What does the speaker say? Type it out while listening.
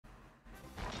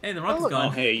Hey, the rock's look. gone. Oh,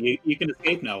 hey, you can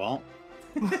escape now, Alt.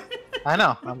 I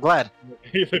know. I'm glad.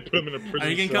 They put him in a prison Are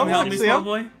you gonna cell. come help me, see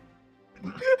small him?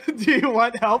 boy? Do you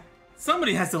want help?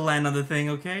 Somebody has to land on the thing,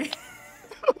 okay?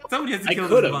 Somebody has to I kill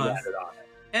could this have boss. landed on it.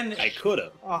 And, I could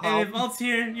have. and if Alt's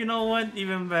here, you know what?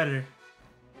 Even better.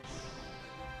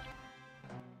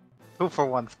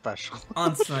 2-for-1 special.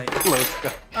 On site. Loads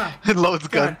gun. Ah, Loads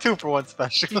gun. God. 2-for-1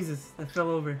 special. Jesus, I fell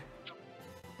over.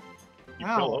 You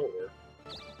Ow. fell over.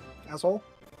 Asshole.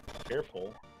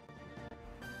 Careful.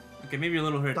 Okay, maybe you're a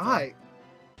little hurt. though. Die.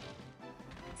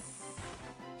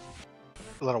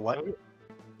 A little what?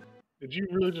 Did you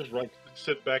really just like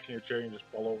sit back in your chair and just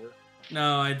fall over?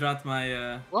 No, I dropped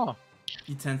my Oh,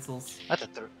 utensils.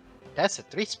 that's a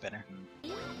 3-spinner.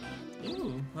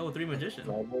 Ooh, level 3 magician.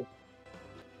 Double.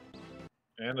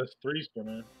 And a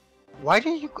 3-spinner. Why do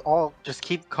you all just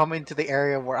keep coming to the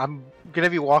area where I'm gonna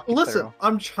be walking Listen, through?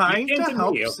 I'm trying You to came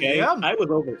help me, okay? Sam. I was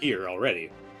over here already.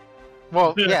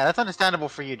 Well, yeah, that's understandable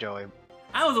for you, Joey.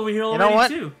 I was over here You already know what?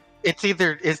 too.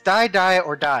 It's die,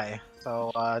 or die.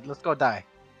 So, let's go die.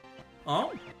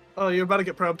 Oh? Oh, you're about to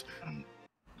get probed.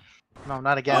 No,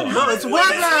 not again. No, it's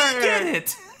Why did Weather! he get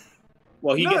it?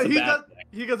 Well, he No, gets a he bad got- thing.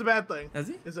 He gets a bad thing. Does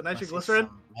he? Is it Must be nitroglycerin?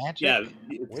 some Magic? Yeah,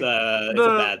 it's a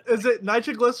No, bad thing. is it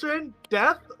nitroglycerin,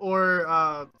 death, or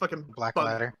fucking Black bug?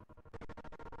 ladder.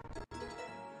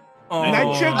 Oh.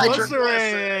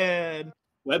 Nitroglycerin!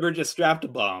 Weber just strapped a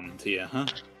bomb to you, huh?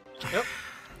 Yep.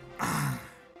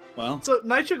 Well, So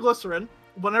nitroglycerin,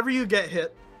 whenever you get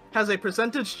hit, has a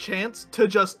percentage chance to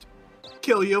just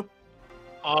kill you.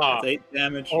 Ah, it's 8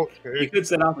 damage. You okay. could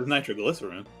set off his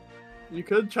nitroglycerin. You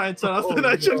could try and set off Oh, the no.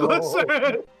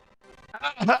 nitroglycerin.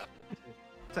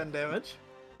 10 damage.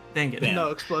 Dang it. Damn. No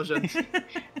explosion.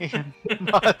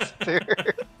 Monster.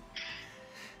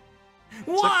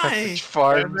 Why? Pepperidge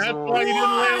Farms. And that's why you didn't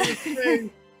land the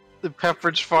thing. The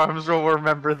Pepperidge Farms will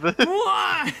remember this.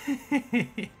 Why?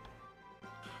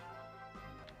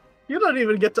 You don't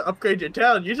even get to upgrade your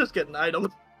town, you just get an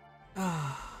item.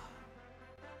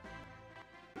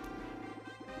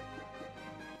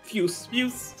 Fuse.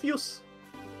 Fuse. Fuse.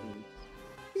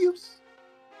 Fuse.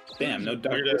 Damn, no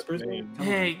dark Weird ass whispers. name.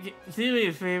 Hey, do me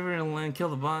a favor and kill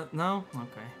the boss. No?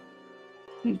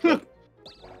 Okay.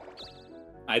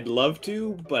 I'd love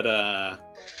to, but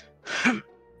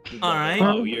Alright.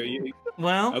 Oh, you.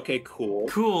 Well, Okay, cool.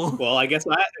 cool. Well, I guess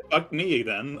fuck me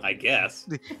then. I guess.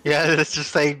 Yeah, let's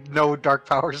just say no dark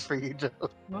powers for you,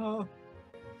 Joe.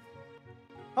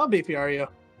 How beefy are you?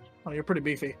 Oh, you're pretty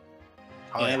beefy.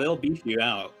 Oh, yeah, yeah. they'll beef you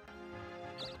out.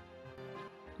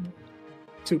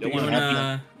 Too Don't beefy. You wanna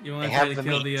wanna, you wanna They try have to the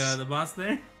kill meats. the boss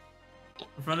there?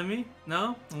 In front of me?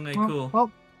 No? Okay, Well, cool.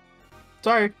 Well,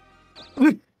 sorry.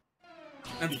 That's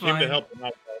You came to fine. help him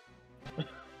out.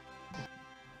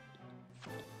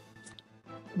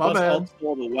 My Plus, bad. I'll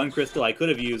stole the one crystal I could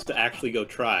have used to actually go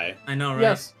try. I know, right?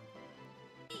 Yes.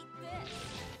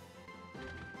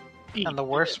 And the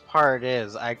worst part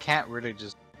is, I can't really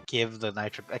just give the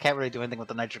nitro. I can't really do anything with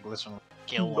the nitroglycerin.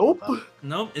 Kill all of Nope. them.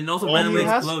 Nope, it also Well, randomly you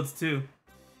has- explodes too.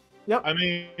 I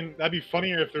mean, that'd be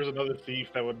funnier if there's another thief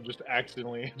that would just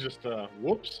accidentally just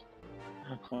whoops.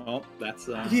 Well, that's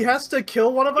He has to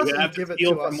kill one of us you're gonna and have give to it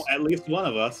steal to from us. at least one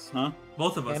of us, huh?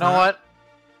 Both of us. You know huh? what?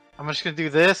 I'm just gonna do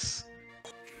this.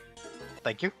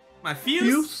 Thank you. My fuse?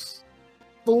 Fuse.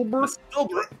 Fulber.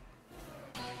 Silver.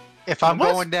 If I'm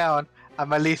What? going down,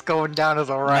 I'm at least going down as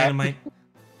a rat. Magnemite.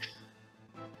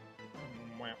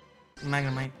 Wow.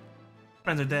 Magnemite.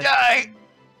 Friends are dead. Die!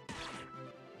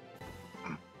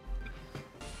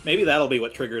 Maybe that'll be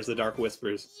what triggers the dark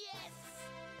whispers.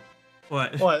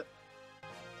 What? What?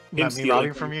 Him Not me stealing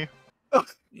robbing from from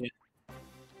you.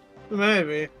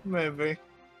 Maybe. Maybe.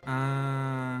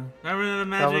 Got rid of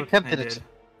the I was magic? tempted I to. did.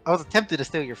 I was tempted to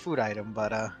steal your food item,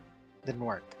 but didn't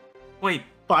work. Wait,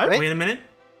 5? Wait. wait a minute.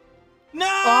 No!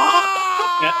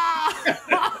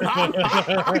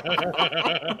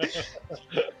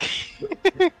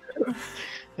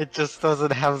 It just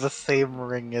doesn't have the same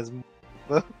ring as.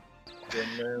 The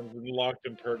man's been locked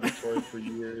in purgatory for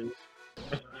years.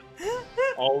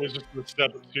 Always just a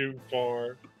step too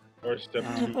far. Or a step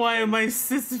too Why am I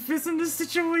Sisyphus in this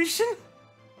situation?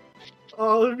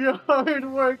 All of your hard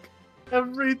work,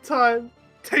 every time,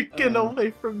 taken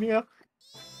away from you.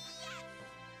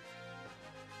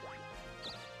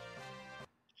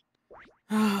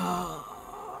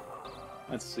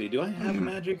 Let's see. Do I have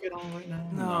magic at all right now?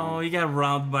 No, you got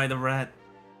robbed by the rat.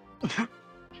 And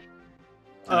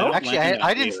I don't Actually, like I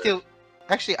that didn't either. steal.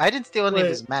 Actually, I didn't steal any of Wait.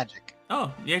 his magic.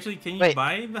 Oh, you actually can you Wait.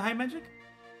 buy the high magic?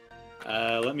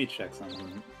 Let me check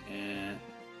something.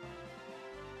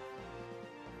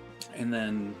 And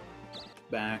then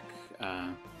back.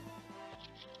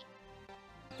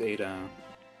 data.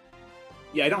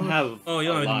 Yeah, I don't have Oh, you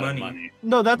don't a have lot money. of money.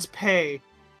 No, that's pay.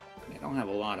 I don't have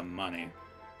a lot of money.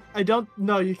 I don't.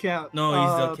 No, you can't. No,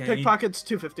 he's okay. Pickpocket's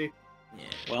 250. Yeah.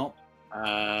 Well,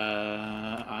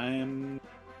 I'm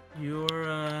You're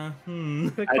I'd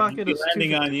Pickpocket be is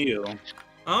landing 250. on you.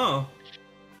 Oh.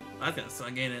 I think so. I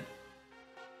get it.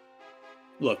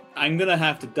 Look, I'm gonna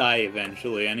have to die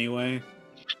eventually anyway.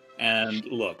 And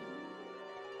look,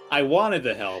 I wanted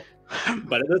to help,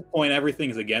 but at this point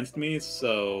everything's against me,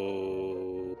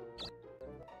 so...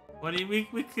 What do you,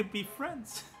 we could be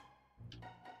friends.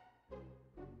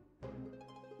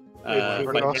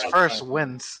 Whoever Fight goes Club. first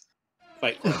wins.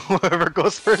 Fight Club. Whoever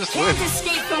goes first Can't wins.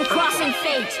 escape from crossing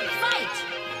fate. Fight!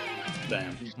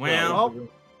 Damn. Well,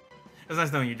 it's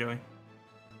nice knowing you, Joey.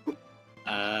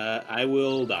 I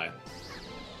will die.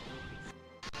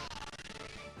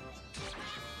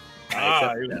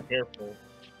 Ah, Except he was that. careful.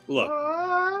 Look,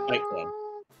 Fight Club.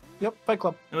 Yep, Fight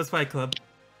Club. It was Fight Club.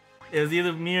 It was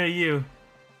either me or you,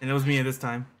 and it was me this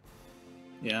time.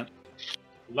 Yeah.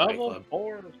 Level Club.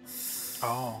 4.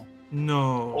 Oh.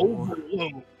 No.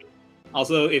 Overload.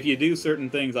 Also, if you do certain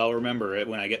things, I'll remember it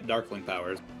when I get Darkling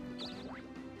powers.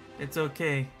 It's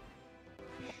okay.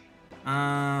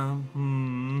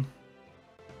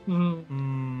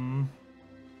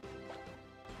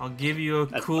 I'll give you a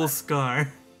That's cool fine.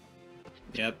 scar.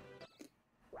 Yep.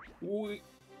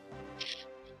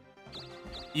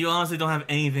 You honestly don't have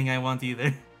anything I want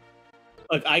either.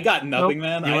 Look, I got nothing,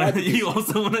 man. You, I had to you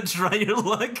also want to try your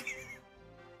luck?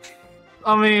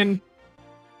 I mean,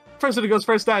 person who goes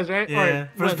first dies, right? Yeah,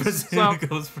 Or first wins. person So, who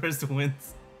goes first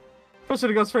wins. person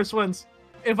who goes first wins.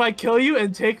 If I kill you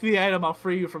and take the item, I'll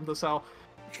free you from the cell.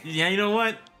 Yeah, you know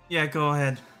what? Yeah, go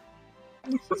ahead.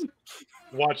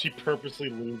 Watch, he purposely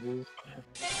loses.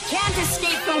 Can't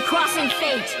escape from crossing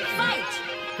fate. Fight!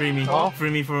 Free me. Oh. Free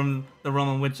me from the realm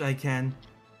in which I can.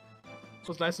 It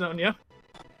was nice knowing you.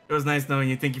 It was nice knowing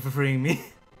you. Thank you for freeing me.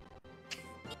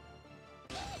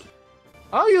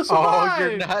 Oh, you Oh, survived!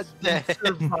 you're not dead.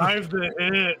 Survived the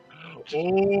hit.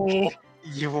 Oh,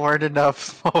 You weren't enough,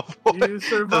 small boy. You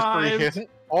survived.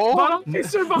 Oh, Bottom, you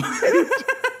survived!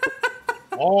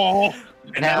 oh.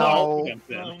 And Now- against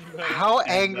them. how And,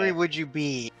 angry would you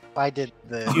be if I did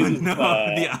this? Oh no,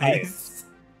 the ice.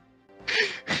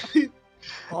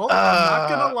 Oh, I'm not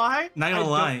gonna lie. Not gonna I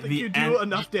lie, don't think the you do an-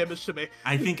 enough damage to me.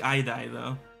 I think I die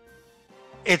though.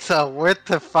 It's worth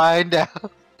to find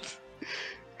out.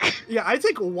 Yeah, I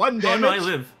take 1 Oh damage. no, I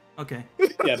live. Okay.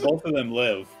 Yeah, both of them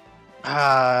live.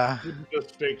 The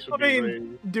stakes would I be mean,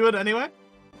 raised. do it anyway.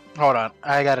 Hold on,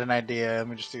 I got an idea. Let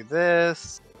me just do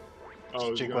this. Oh,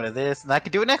 Just drink yeah. one of this, and I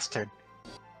can do it next turn.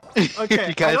 Okay,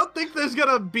 You guys- I don't think there's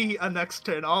gonna be a next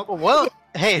turn. Well,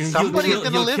 hey, You'll- somebody's you'll-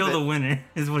 gonna you'll live kill it. the winner,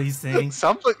 is what he's saying.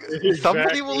 Somebody will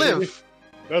Exactly. live.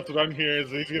 That's what I'm hearing.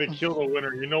 Is he's gonna kill the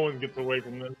winner. No one gets away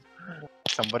from this.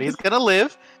 Somebody's gonna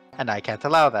live, and I can't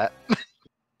allow that.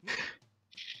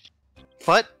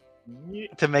 But Yeah.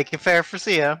 to make it fair for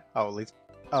Sia, I'll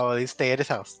at least stay at his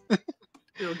house.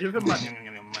 You'll give him money.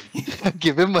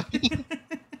 Give him money.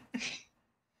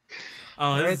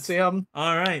 Oh, Alright, this... Sam.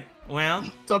 Alright, well,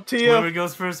 It's up to whoever you.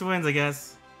 goes first wins, I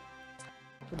guess.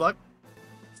 Good luck.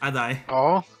 I die.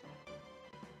 Oh,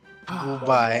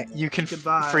 goodbye. You can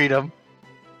Goodbye. freedom.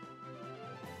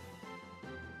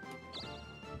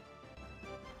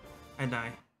 I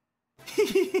die.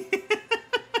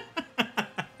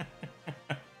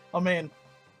 I mean,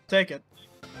 take it.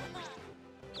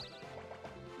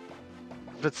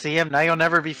 But CM, now you'll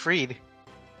never be freed.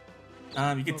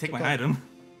 You can take my Okay. item.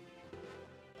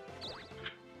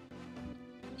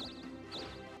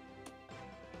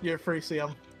 You're free,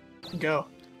 CM. Go.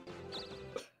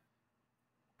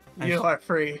 I- You are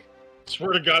free.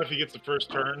 Swear to God, if he gets the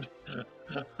first turn.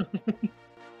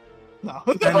 No.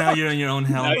 And now you're in your own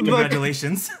hell. Now you-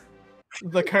 Congratulations.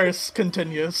 The curse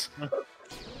continues.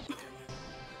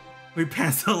 We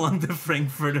pass along the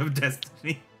Frankfurt of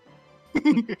Destiny.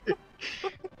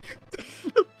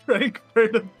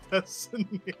 Frankfurt of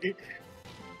Destiny.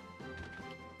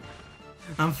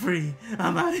 I'm free.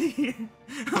 I'm out of here.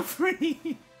 I'm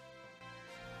free.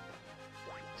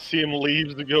 See him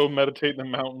leaves to go meditate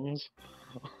in the mountains.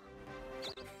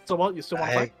 So what? You still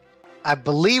want to fight? I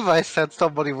believe I said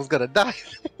somebody was gonna die.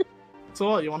 So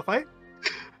what? You want to fight?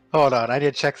 Hold on, I need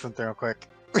to check something real quick.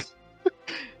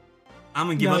 I'm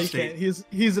gonna give No, up you state. can't.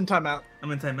 He's in timeout.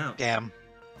 I'm in timeout. Damn.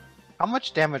 How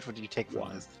much damage would you take from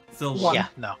One. this? Still One. one. Yeah,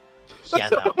 no. Yeah,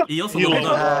 no. He also He leveled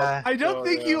leveled up. I don't Oh,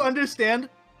 think yeah. you understand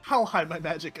how high my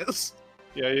magic is.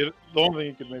 Yeah, the only thing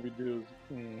you could maybe do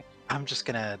is. I'm just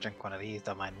gonna drink one of these,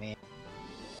 don't mind me.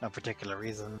 No particular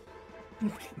reason.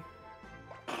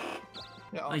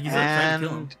 Yeah. Like, he's not trying to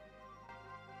kill him.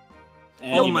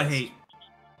 And Feel you my missed. hate.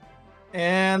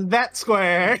 And that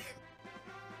square.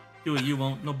 Do it, you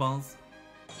won't. No balls.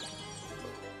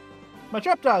 My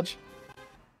trap dodge.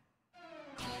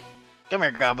 Come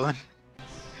here, Goblin.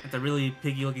 That's a really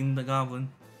piggy-looking goblin.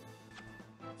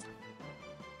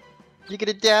 You're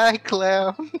gonna die,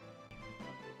 clown.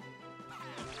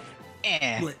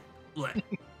 Eh. Blech, blech.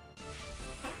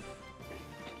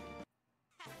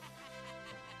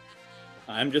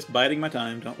 I'm just biding my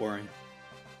time, don't worry.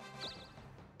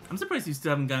 I'm surprised you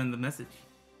still haven't gotten the message.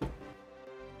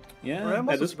 Yeah, I'm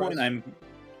at also this point, surprised. I'm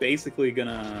basically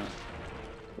gonna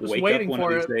Just wake up waiting one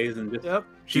for of these it. days and just Yep.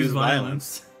 Choose choose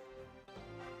violence.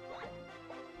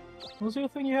 What was the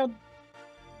other thing you had?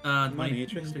 My 20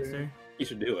 nature. Trickster. You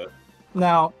should do it.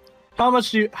 Now, how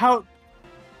much do you how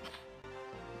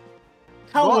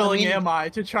Well, I willing mean- am I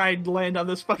to try and land on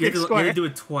this You fucking have, to, you square? have to do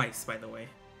it twice, by the way.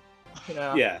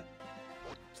 Yeah. Yeah.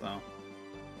 So,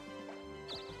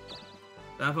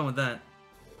 Have fun with that.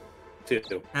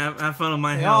 2. Have fun with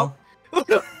my Yeah. hell.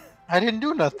 I didn't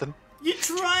do nothing. You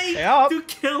tried Yep. to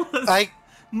kill us I,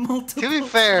 multiple to be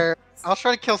fair, I'll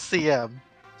try to kill CM.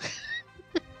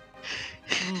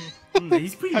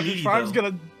 He's pretty Pepperidge meaty, Farm's though.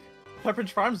 gonna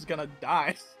Pepperidge Farm's is gonna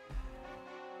die.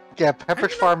 Yeah,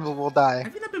 Pepperidge Farm will die.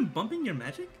 Have you not been bumping your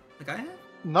magic? Like I have?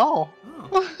 No.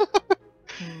 Oh.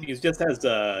 He just has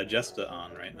Jesta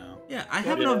on right now. Yeah, I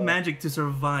have enough magic to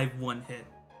survive one hit.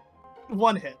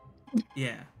 One hit.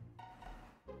 Yeah.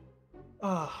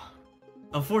 Ugh.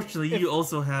 Unfortunately, If- you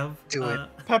also have... Do it.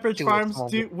 Pepperidge Do it, Farms, Small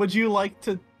would you like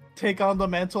to take on the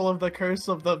mantle of the curse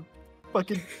of the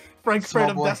fucking Frankfurt Small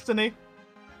of boy. Destiny?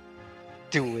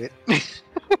 Do it.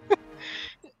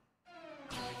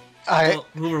 Well,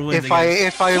 whoever wins, if I Can't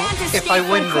if I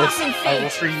escape win from this, crossing I will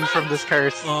fate. free you from this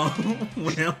curse. Oh,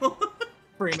 well...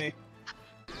 Free me.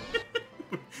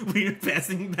 We're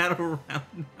passing that around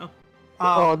now.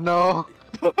 Oh no,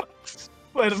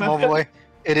 Wait a small minute. boy!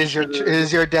 It is your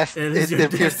destiny. is It your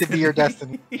appears to be your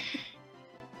destiny. It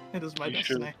is my You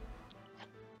destiny.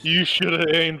 You should have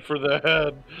aimed for the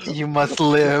head. You must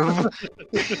live.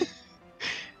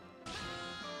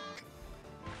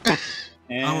 And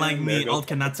Unlike there me, goes Alt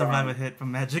cannot survive a Pepperidge. hit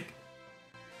from magic.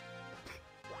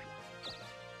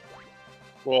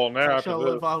 Well, now I after shall this,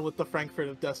 live on with the Frankfurt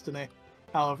of Destiny.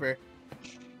 However,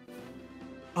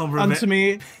 Oh, unto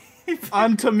me,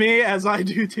 unto me as I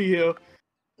do to you.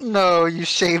 No, you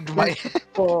shaved my.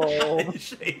 Bald.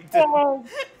 Bald,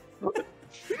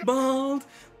 bald,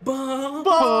 bald,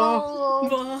 Bald.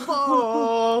 bald.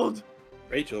 Bald.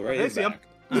 Rachel, right? Hey, is Sam. back.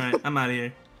 Alright, I'm out of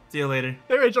here. See you later.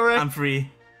 Hey, Rachel Ray. I'm free.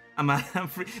 I'm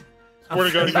free. I'm Swear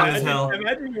to God, free you as hell.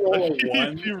 Imagine you roll a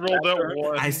 1. you rolled that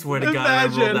one. I swear to God, I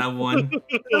rolled that one.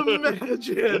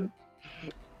 Imagine.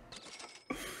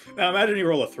 Now imagine you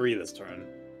roll a 3 this turn.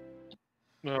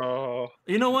 No.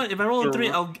 You know what? If I roll a 3,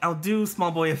 Sure. I'll do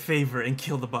Small Boy a favor and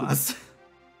kill the boss.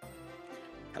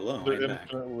 Hello, The I'm back.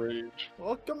 infinite rage.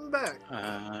 Welcome back.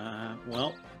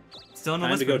 Well, Still no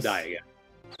time to go whispers. die again.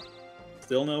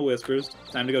 Still no whispers.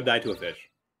 Time to go die to a fish.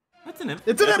 That's an imp.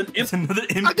 It's an That's imp. an It's another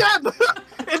imp Again!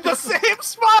 In the same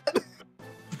spot!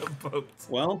 boat.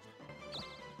 Well,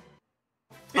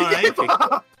 He Alright. gave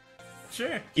up.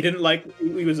 Sure. he didn't like.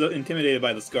 He was intimidated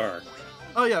by the scar.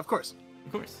 Oh yeah, of course.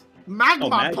 Of course. Magma,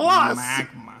 Magma. Plus!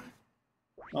 Magma.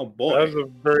 Oh That boy. was a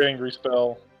very angry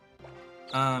spell.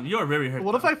 You are very hurt.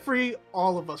 What if though. I free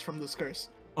all of us from this curse?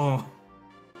 Oh.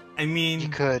 I mean, You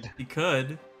could. you could.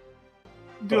 Do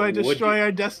But I would destroy you?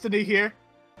 our destiny here?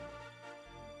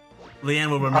 Leanne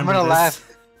will remember I'm gonna this.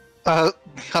 laugh.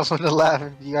 I'm gonna laugh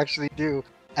if you actually do,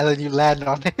 and then you land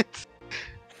on it.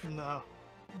 No.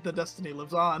 The destiny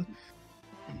lives on.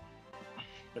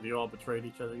 Have you all betrayed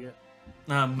each other yet?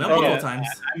 Multiple Yeah, times.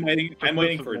 I'm waiting. I'm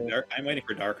waiting for Possible. dark. I'm waiting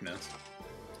for darkness.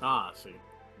 Ah, I see.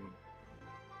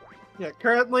 Yeah,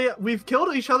 currently we've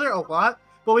killed each other a lot,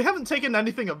 but we haven't taken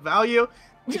anything of value.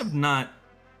 We have not.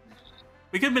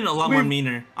 We could have been a lot more We've-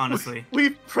 meaner, honestly.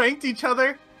 We've pranked each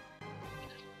other.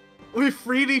 We've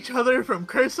freed each other from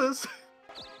curses.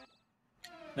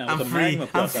 Now, I'm with the free. magma I'm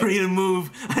plus, free to move.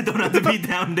 I don't have to be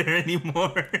down there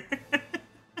anymore.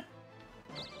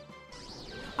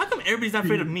 How come everybody's not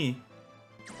afraid of me?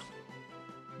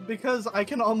 Because I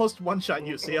can almost one-shot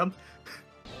you, Siam.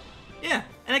 Yeah,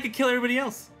 and I could kill everybody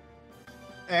else.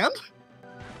 And?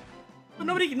 But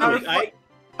nobody. Look, nobody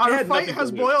Our had fight nothing to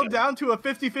has lose, boiled Kevin. down to a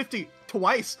 50-50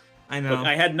 twice. I know.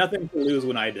 I had nothing to lose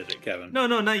when I did it, Kevin. No,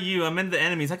 not you. I meant the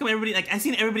enemies. How come everybody? Like I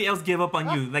seen everybody else give up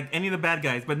on you, like any of the bad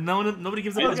guys, but nobody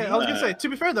gives up on Okay, you. I was gonna say, to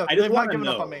be fair though, I just they've not want to given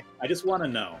know. up on me. I just want to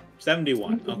know.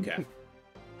 71. Okay.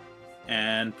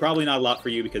 And probably not a lot for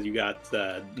you because you got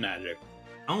magic.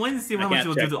 I'm waiting to see I how much can't it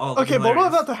will do check. to all. Okay, but what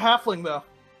about the halfling though?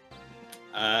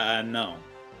 No.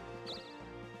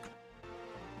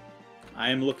 I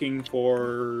am looking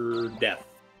for death.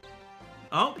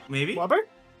 Oh, maybe. Wobber?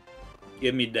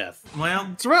 Give me death. Well,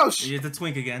 It's Roche! it's a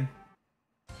twink again.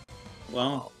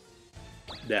 Well,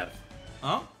 death.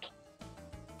 Oh,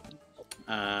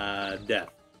 Death.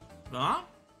 oh,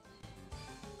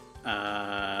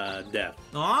 Death.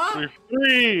 oh. We're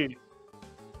free.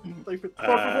 Like for 4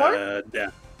 for 4?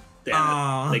 Death.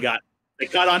 Damn it. They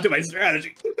got onto my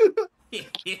strategy.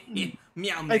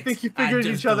 Meow I mix. think you figured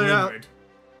just each other out.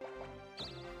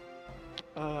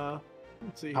 delivered.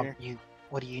 Let's see here.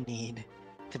 What do you need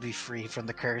to be free from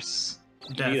the curse?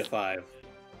 I need a Death. 5.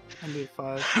 I need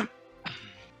 5.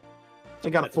 I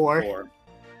got a 4.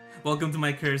 Welcome to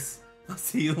my curse. I'll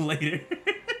see you later.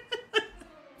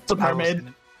 It's a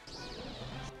mermaid.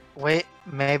 Wait,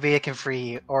 maybe it can free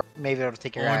you, or maybe it'll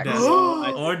take your Or axe. death.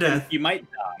 Or death. You might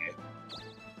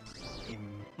die.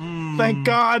 Thank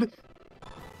God!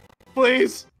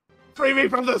 Please! Free me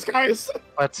from this, guys!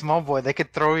 But small boy, they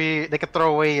could throw you. They could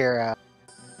throw away your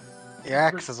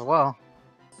axe as well.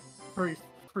 Free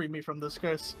me from this,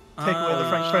 guys. Take away the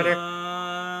French fighter.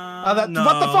 No.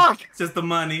 What the fuck? It's just the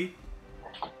money.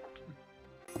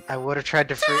 I would have tried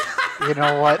to free. You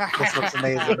know what? This looks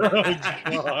amazing.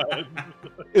 Oh, God.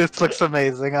 This looks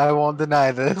amazing. I won't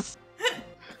deny this.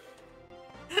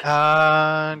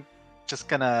 Just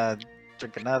gonna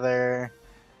drink another.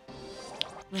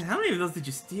 Man, how many of those did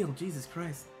you steal? Jesus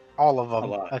Christ. All of A them.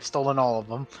 lot. I've stolen all of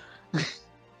them.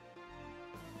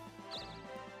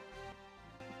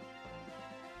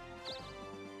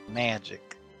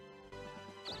 Magic.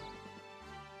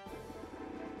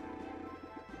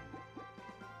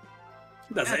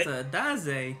 That's it. a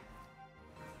daze.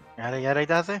 Yada yada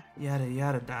does it? Yada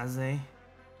yada daze.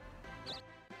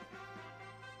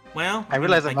 Well, I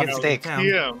realize I'm guess not it's mistaken. downtown.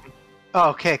 Yeah. Oh,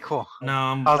 okay, cool. No,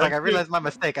 I was like, I realized my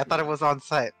mistake. I thought it was on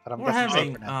site, but I'm we're guessing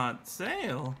having safer now.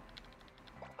 sale.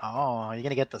 Oh, you're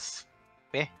gonna get this.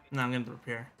 No, I'm gonna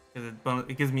repair because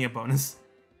it gives me a bonus.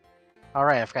 All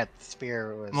right, I forgot the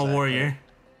spear was. I'm a warrior.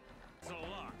 Do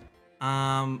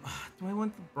I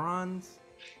want the bronze?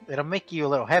 It'll make you a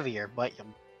little heavier, but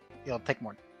you'll take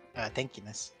more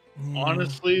tankiness. Yeah,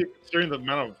 Honestly, considering the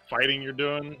amount of fighting you're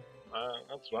doing,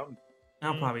 that's what I'm.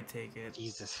 I'll probably take it.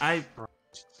 Jesus. I-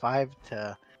 5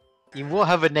 to. You will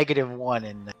have a -1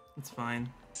 in the It's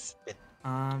fine. spit.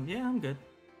 Yeah, I'm good.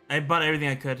 I bought everything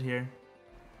I could here.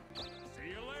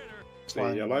 See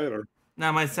you later.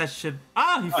 Now my set should.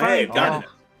 Ah, you Oh, hey, finally got got it.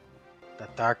 The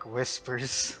dark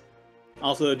whispers.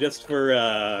 Also, just for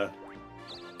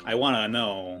I want to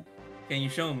know. Can you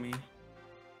show me?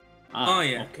 Ah, Oh,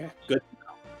 yeah. Okay. Good.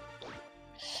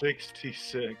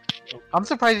 66. I'm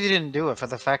surprised you didn't do it for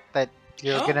the fact that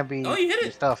you're Oh, gonna be oh, you hit your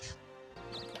it. stuff.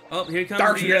 Oh, here comes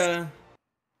Darkness. the.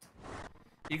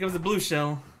 Here comes the blue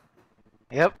shell.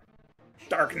 Yep.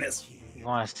 Darkness. You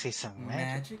want to see some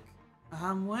magic? Magic.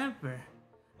 I'm Weber.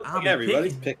 I'll Look, be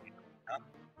everybody's picking.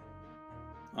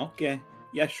 picking. Okay.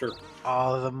 Yeah, sure.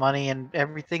 All of the money and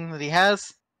everything that he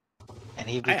has, and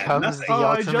he I have becomes nothing. the Oh,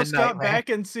 I ultimate just got nightmare. back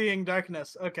and seeing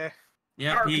darkness. Okay.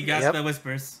 Yep, he got Yep. the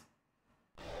whispers.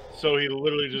 So he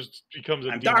literally just becomes a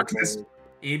I'm demon darkness. lord.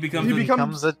 He becomes. He a-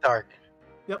 becomes- Becomes a dark.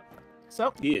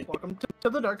 So, Yeah. welcome to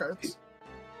the Dark Arts.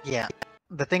 Yeah.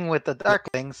 The thing with the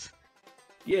darklings,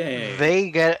 Yay. they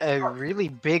get a really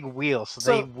big wheel, so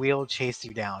they So- will chase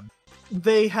you down.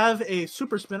 They have a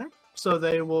super spinner, so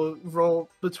they will roll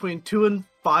between 2 and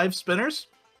 5 spinners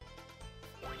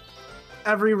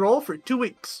every roll for 2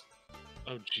 weeks.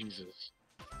 Oh Jesus.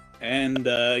 And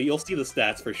you'll see the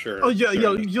stats for sure. Oh yeah,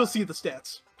 during you'll see the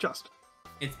stats. Just.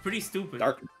 It's pretty stupid.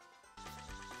 Darkness.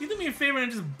 You do me a favor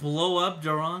and just blow up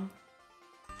Jurong.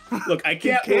 Look, I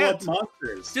can't blow up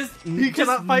monsters. He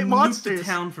cannot fight nuke monsters. the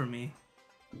town for me.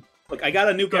 Look, I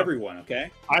gotta nuke Go. everyone, okay?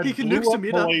 I He can blew nuke up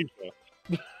Samita.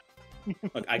 Malaysia.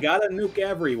 Look, I gotta nuke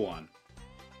everyone.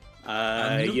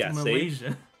 Nuke Yeah, see?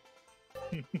 Malaysia.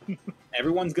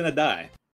 Everyone's gonna die.